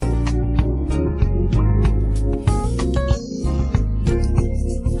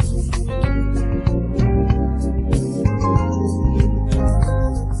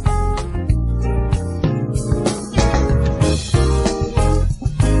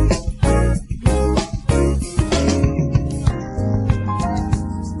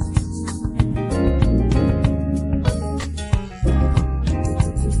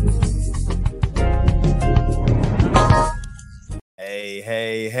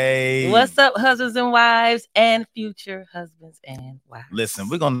hey. What's up, husbands and wives and future husbands and wives? Listen,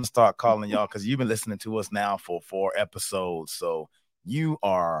 we're going to start calling y'all because you've been listening to us now for 4 episodes. So you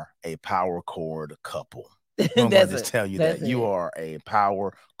are a power cord couple. I'm going to just tell you that. You are a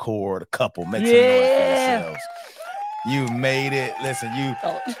power cord couple. Make some noise for yourselves. You made it. Listen, you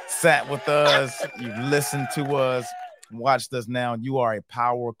sat with us. You've listened to us, watched us now. You are a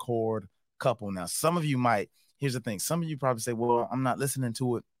power cord couple. Now, some of you might, here's the thing. Some of you probably say, well, I'm not listening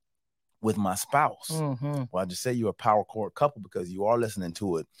to it with my spouse. Well, I just say you're a power cord couple because you are listening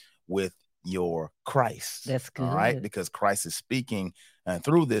to it with your Christ. That's good. All right, because Christ is speaking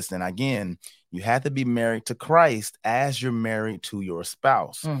through this. And again, you have to be married to Christ as you're married to your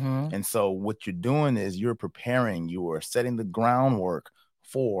spouse. And so what you're doing is you're preparing, you are setting the groundwork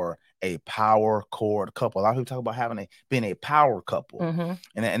for a power cord couple. A lot of people talk about being a power couple,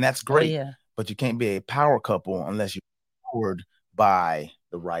 and that's great. But you can't be a power couple unless you're powered by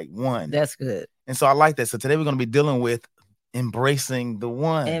the right one. That's good. And so I like that. So today we're going to be dealing with embracing the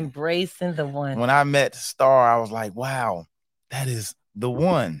one. Embracing the one. When I met Star, I was like, wow, that is the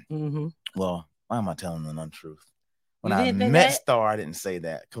one. Well, why am I telling the untruth? When I met Star, I didn't say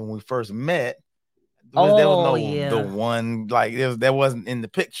that. Because when we first met, there was no the one, like that wasn't in the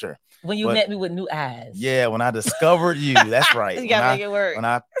picture. When you met me with new eyes. Yeah, when I discovered you, that's right. You gotta make it work. When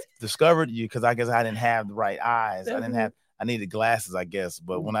I discovered you, because I guess I didn't have the right eyes. I needed glasses, I guess.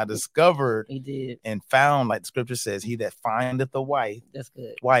 But when I discovered and found, like the scripture says, he that findeth a wife, that's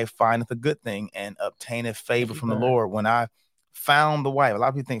good. Wife findeth a good thing and obtaineth favor from the Lord. When I found the wife, a lot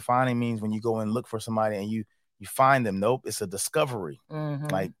of people think finding means when you go and look for somebody and you find them. Nope, it's a discovery.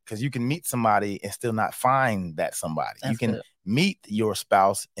 Like, because you can meet somebody and still not find that somebody. You can meet your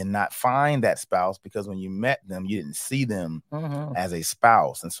spouse and not find that spouse because when you met them, you didn't see them as a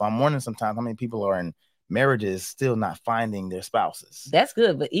spouse. And so I'm wondering sometimes how many people are in marriages still not finding their spouses. That's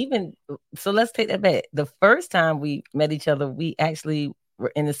good. But even so, let's take that back. The first time we met each other, we actually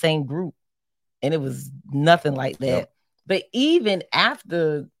were in the same group and it was nothing like that. But even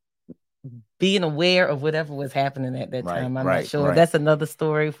after being aware of whatever was happening at that time, I'm not sure. That's another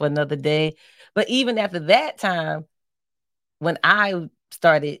story for another day. But even after that time, when I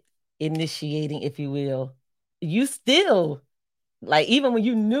started initiating, if you will, you still, like, even when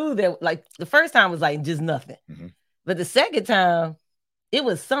you knew that, like, the first time was like just nothing. But the second time, it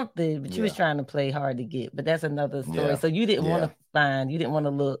was something, but you was trying to play hard to get. But that's another story. So you didn't want to find, you didn't want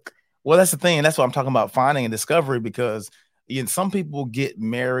to look. Well, that's the thing. And that's what I'm talking about, finding and discovery, because some people get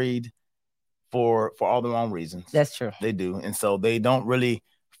married for all the wrong reasons. That's true. They do. And so they don't really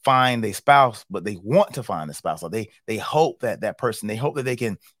find a spouse, but they want to find a spouse. Or they hope that person, they hope that they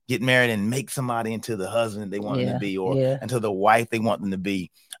can get married and make somebody into the husband they want them to be, or into the wife they want them to be.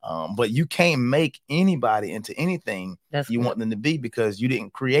 But you can't make anybody into anything you want them to be because you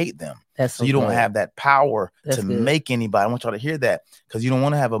didn't create them. So you don't have that power to make anybody. I want y'all to hear that, because you don't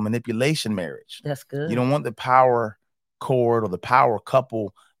want to have a manipulation marriage. That's good. You don't want the power cord or the power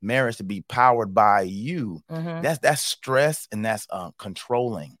couple marriage to be powered by you. That's stress and that's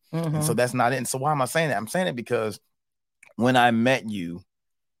controlling. And so that's not it. And so why am I saying that? I'm saying it because when I met you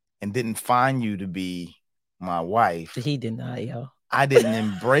and didn't find you to be my wife, he did not, yo. I didn't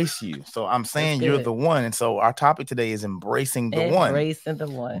embrace you. So I'm saying you're the one. And so our topic today is embracing the one. Embracing the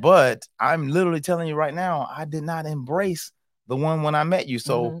one. But I'm literally telling you right now, I did not embrace the one when I met you.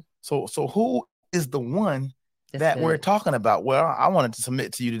 So who is the one that we're talking about? Well, I wanted to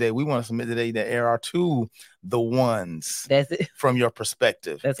submit to you today. We want to submit today that there are two the ones from your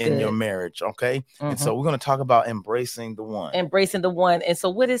perspective in your marriage. Okay. And so we're going to talk about embracing the one. Embracing the one. And so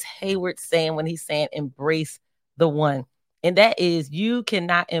what is Hayward saying when he's saying embrace the one? And that is, you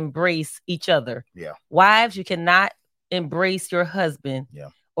cannot embrace each other. Wives, you cannot embrace your husband.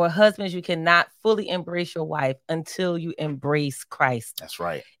 Or husbands, you cannot fully embrace your wife until you embrace Christ. That's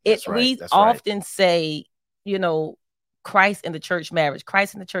right. We often say, you know, Christ in the church marriage,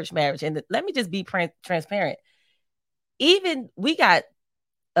 Christ in the church marriage. And let me just be transparent. Even we got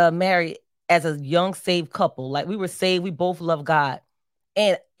married as a young saved couple. Like, we were saved. We both love God.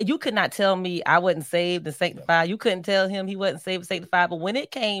 And you could not tell me I wasn't saved and sanctified. You couldn't tell him he wasn't saved and sanctified. But when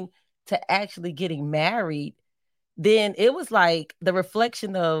it came to actually getting married, then it was like the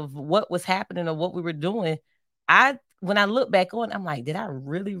reflection of what was happening or what we were doing. When I look back on, I'm like, did I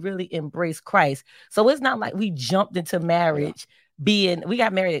really, really embrace Christ? So it's not like we jumped into marriage we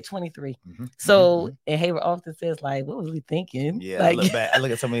got married at 23. So, and Hayward often says, like, what was we thinking? Yeah, like, I look back. I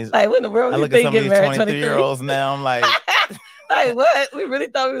look at some of these. Like, what in the world? I look at some of these 23-year-olds now. I'm like, like, what? We really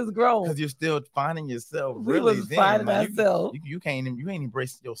thought we was grown. Because you're still finding yourself. We was finding ourselves. You ain't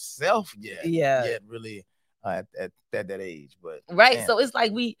embraced yourself yet. Yeah. Really. at that age. But right. Man. So it's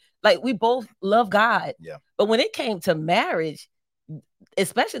like we both love God. Yeah. But when it came to marriage,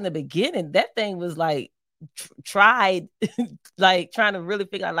 especially in the beginning, that thing was like tried, like trying to really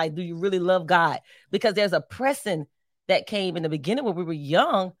figure out, like, do you really love God? Because there's a pressing that came in the beginning when we were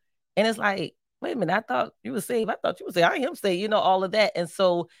young, and it's like, wait a minute, I thought you were saved. I thought you would say I am saved. You know, all of that. And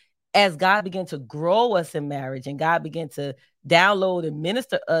so as God began to grow us in marriage, and God began to download and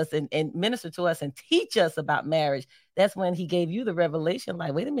minister us and minister to us and teach us about marriage, that's when he gave you the revelation,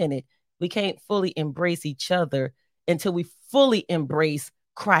 like, wait a minute, we can't fully embrace each other until we fully embrace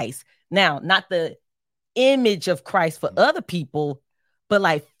Christ. Now, not the image of Christ for other people, but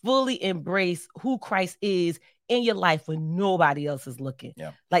like fully embrace who Christ is in your life when nobody else is looking.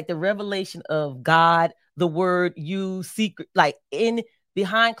 Yeah. Like the revelation of God, the word, you secret, like in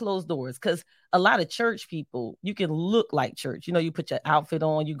behind closed doors. Because a lot of church people, you can look like church. You know, you put your outfit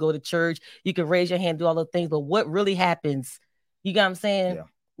on, you go to church, you can raise your hand, do all those things. But what really happens, you got what I'm saying? Yeah.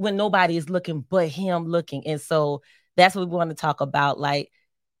 When nobody is looking but him looking. And so that's what we want to talk about. Like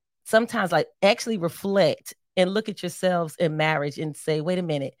sometimes, like, actually reflect and look at yourselves in marriage and say, wait a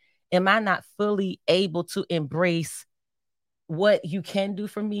minute, am I not fully able to embrace what you can do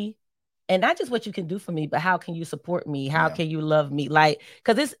for me? And not just what you can do for me, but how can you support me? How can you love me? Like,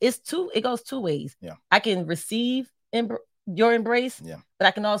 because it goes two ways. Yeah. I can receive your embrace, yeah, but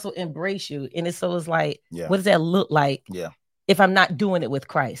I can also embrace you. And it's like, yeah, what does that look like? Yeah. If I'm not doing it with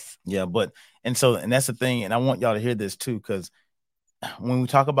Christ. Yeah, and that's the thing, and I want y'all to hear this too, because when we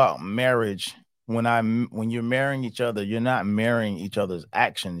talk about marriage, when you're marrying each other, you're not marrying each other's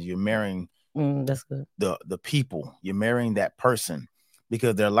actions. You're marrying that's good. The people. You're marrying that person,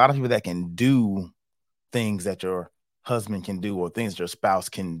 because there are a lot of people that can do things that your husband can do, or things your spouse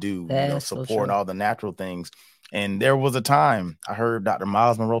can do. That's support all the natural things. And there was a time I heard Dr.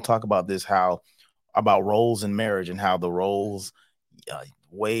 Miles Monroe talk about this, about roles in marriage, and how the roles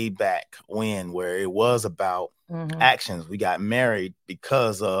way back when, where it was about actions. We got married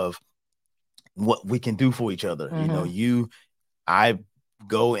because of what we can do for each other. I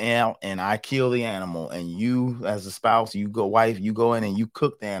go out and I kill the animal, and you, as a spouse, you go in and you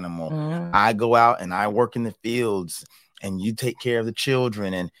cook the animal. I go out and I work in the fields, and you take care of the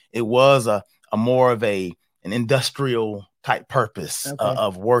children. And it was a more of an industrial type purpose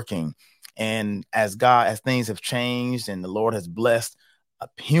of working. And as things have changed, and the Lord has blessed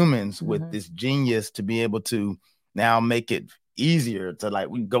humans with this genius to be able to now make it easier to, like,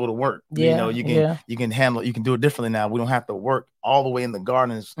 we go to work. You can handle, you can do it differently now. We don't have to work all the way in the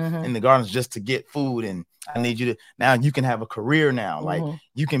gardens just to get food. And I need you to, now you can have a career now. Like,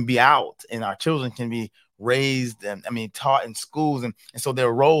 you can be out, and our children can be raised and taught in schools. And so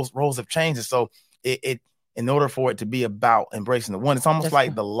their roles have changed. And so it in order for it to be about embracing the one, it's almost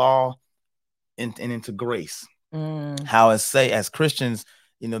like the law and into grace. How as Christians,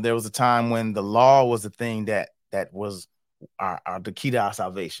 there was a time when the law was the thing that was the key to our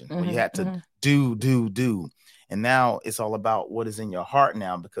salvation, where you had to do. And now it's all about what is in your heart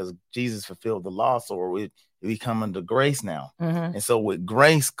now, because Jesus fulfilled the law. So we come under grace now. And so with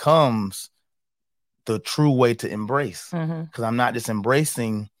grace comes the true way to embrace, because I'm not just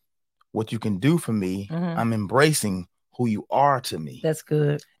embracing what you can do for me. I'm embracing who you are to me. That's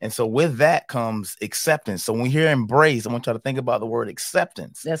good. And so with that comes acceptance. So when we hear embrace, I want y'all to think about the word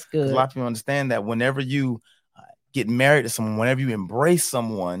acceptance. That's good. A lot of people understand that whenever you get married to someone, whenever you embrace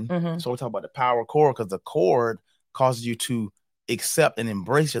someone, so we talk about the power cord, because the cord causes you to accept and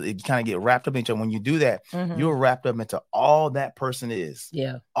embrace it. You kind of get wrapped up into it. When you do that, you're wrapped up into all that person is.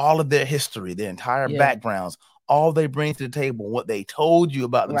 Yeah. All of their history, their entire backgrounds, all they bring to the table, what they told you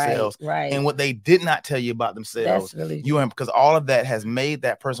about themselves, and what they did not tell you about themselves. That's really because all of that has made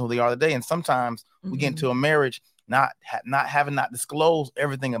that person who they are today. And sometimes we get into a marriage not having disclosed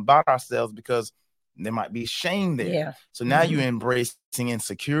everything about ourselves, because there might be shame there. Yeah. So now you're embracing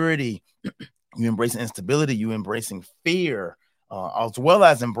insecurity, you're embracing instability, you're embracing fear, as well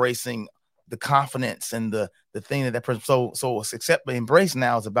as embracing the confidence and the thing that person. So embrace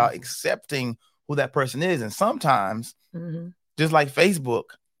now is about accepting who that person is. And sometimes, just like Facebook,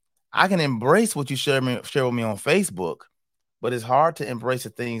 I can embrace what you share with me on Facebook, but it's hard to embrace the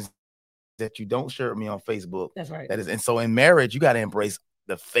things that you don't share with me on Facebook. That's right. And so in marriage, you got to embrace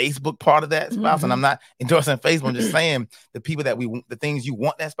the Facebook part of that spouse. And I'm not endorsing Facebook. I'm just saying the people the things you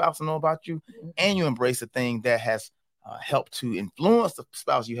want that spouse to know about you, and you embrace the thing that has helped to influence the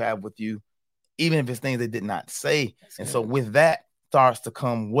spouse you have with you, even if it's things they did not say. That's and good. So with that starts to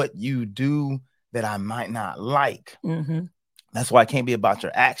come what you do that I might not like. That's why it can't be about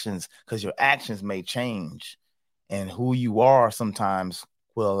your actions, because your actions may change, and who you are sometimes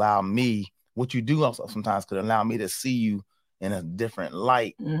will allow me what you do also sometimes could allow me to see you in a different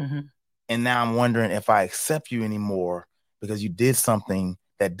light. And now I'm wondering if I accept you anymore because you did something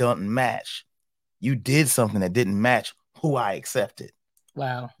that doesn't match. You did something that didn't match who I accepted.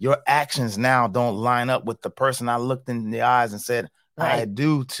 Wow. Your actions now don't line up with the person I looked in the eyes and said, I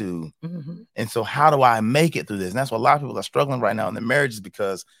do to. And so how do I make it through this? And that's what a lot of people are struggling right now in their marriages,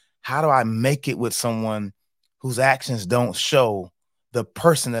 because how do I make it with someone whose actions don't show the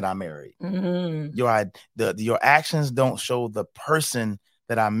person that I married? Your actions don't show the person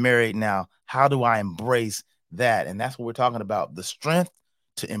that I married now. How do I embrace that? And that's what we're talking about. The strength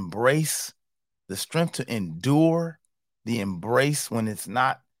to embrace, the strength to endure, the embrace when it's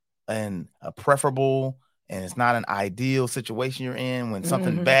not a preferable and it's not an ideal situation you're in, when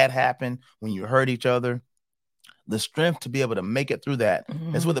something bad happened, when you hurt each other, the strength to be able to make it through that.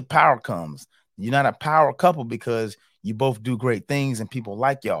 That's where the power comes. You're not a power couple because you both do great things and people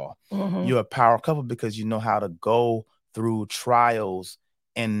like y'all. You're a power couple because you know how to go through trials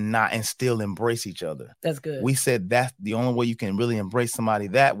and still embrace each other. That's good. We said that's the only way you can really embrace somebody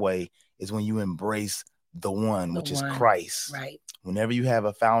that way is when you embrace the one, which is Christ. Right. Whenever you have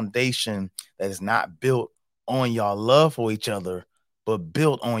a foundation that is not built on your love for each other, but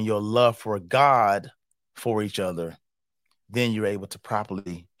built on your love for God for each other, then you're able to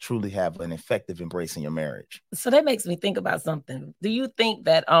properly, truly have an effective embrace in your marriage. So that makes me think about something. Do you think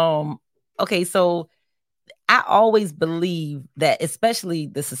that, okay, so I always believe that, especially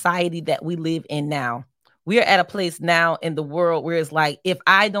the society that we live in now, we are at a place now in the world where it's like, if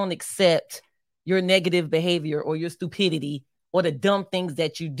I don't accept your negative behavior or your stupidity or the dumb things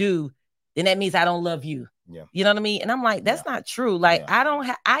that you do, then that means I don't love you. Yeah. You know what I mean? And I'm like, that's not true. Like,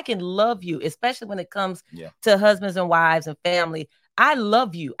 I can love you, especially when it comes to husbands and wives and family. I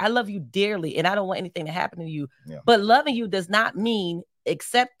love you. I love you dearly. And I don't want anything to happen to you. Yeah. But loving you does not mean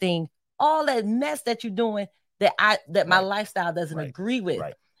accepting all that mess that you're doing that my lifestyle doesn't agree with.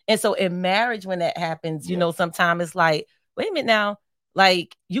 Right. And so in marriage, when that happens, you know, sometimes it's like, wait a minute now,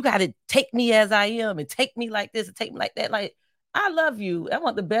 like, you got to take me as I am and take me like this and take me like that. Like, I love you. I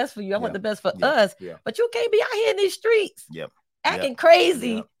want the best for you. I want the best for us. Yeah. But you can't be out here in these streets acting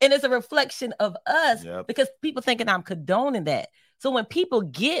crazy. And it's a reflection of us because people thinking I'm condoning that. So when people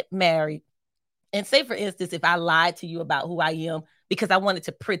get married, and say, for instance, if I lied to you about who I am because I wanted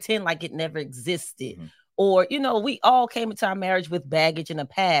to pretend like it never existed, or, you know, we all came into our marriage with baggage in the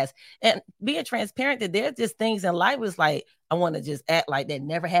past, and being transparent that there's just things in life was like, I want to just act like that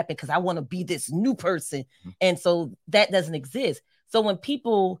never happened because I want to be this new person. And so that doesn't exist. So when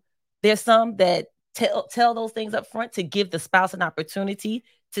people, there's some that tell those things up front to give the spouse an opportunity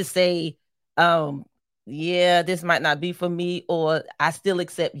to say, yeah, this might not be for me, or I still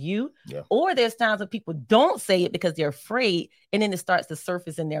accept you. Yeah. Or there's times when people don't say it because they're afraid, and then it starts to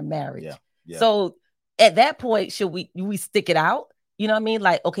surface in their marriage. Yeah. Yeah. So at that point, should we stick it out? You know what I mean?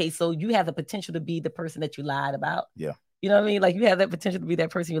 Like, okay, so you have the potential to be the person that you lied about. Yeah. You know what I mean? Like, you have that potential to be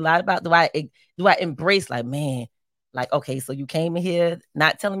that person you lied about. Do I embrace, like, man, like, okay, so you came in here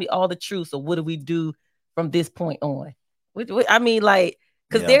not telling me all the truth. So what do we do from this point on? I mean, like,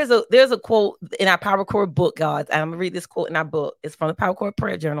 because there's a quote in our Power Core book, guys. I'm going to read this quote in our book. It's from the Power Core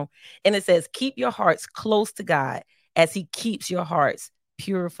Prayer Journal. And it says, keep your hearts close to God as he keeps your hearts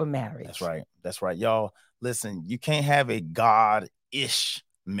pure for marriage. That's right. That's right. Y'all, listen, you can't have a God-ish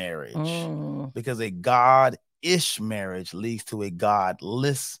marriage because a God-ish marriage leads to a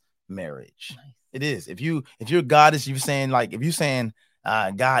godless marriage. Nice. It is. If you're God-ish, if you're saying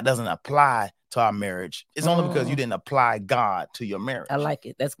God doesn't apply to our marriage, it's only because you didn't apply God to your marriage. I like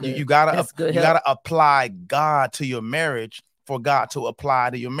it. That's good. You gotta apply God to your marriage for God to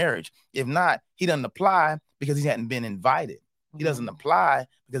apply to your marriage. If not, he doesn't apply because he hadn't been invited. He doesn't apply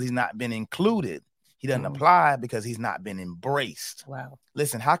because he's not been included. He doesn't apply because he's not been embraced. Wow.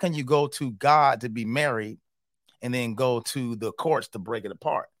 Listen, how can you go to God to be married and then go to the courts to break it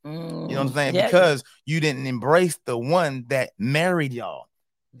apart? You know what I'm saying? Yeah, because you didn't embrace the one that married y'all.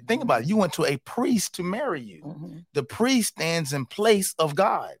 Think about it. You went to a priest to marry you. The priest stands in place of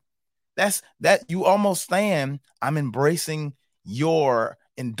God. That's you almost saying, I'm embracing your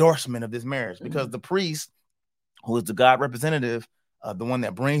endorsement of this marriage, because the priest, who is the God representative, the one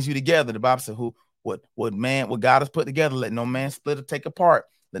that brings you together, the Bible said, what God has put together, let no man split or take apart.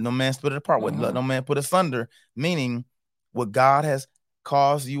 Let no man split it apart. Let no man put asunder. Meaning, what God has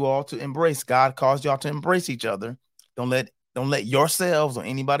caused you all to embrace, God caused y'all to embrace each other. Don't let yourselves or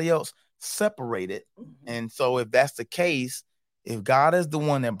anybody else separate it. And so if that's the case, if God is the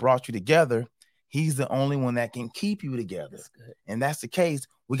one that brought you together, he's the only one that can keep you together. And that's the case.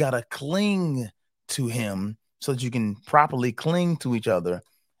 We got to cling to him so that you can properly cling to each other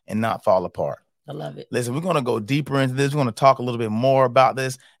and not fall apart. I love it. Listen, we're going to go deeper into this. We're going to talk a little bit more about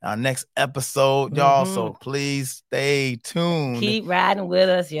this in our next episode, y'all. So please stay tuned. Keep riding with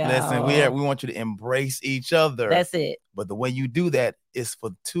us, y'all. Listen, we want you to embrace each other. That's it. But the way you do that is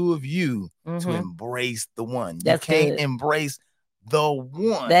for two of you to embrace the one. That's you can't embrace the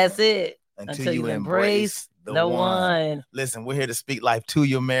one. That's it. Until you embrace the one. Listen, we're here to speak life to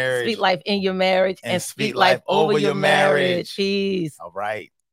your marriage. Speak life in your marriage and speak life over your marriage. Peace. All right.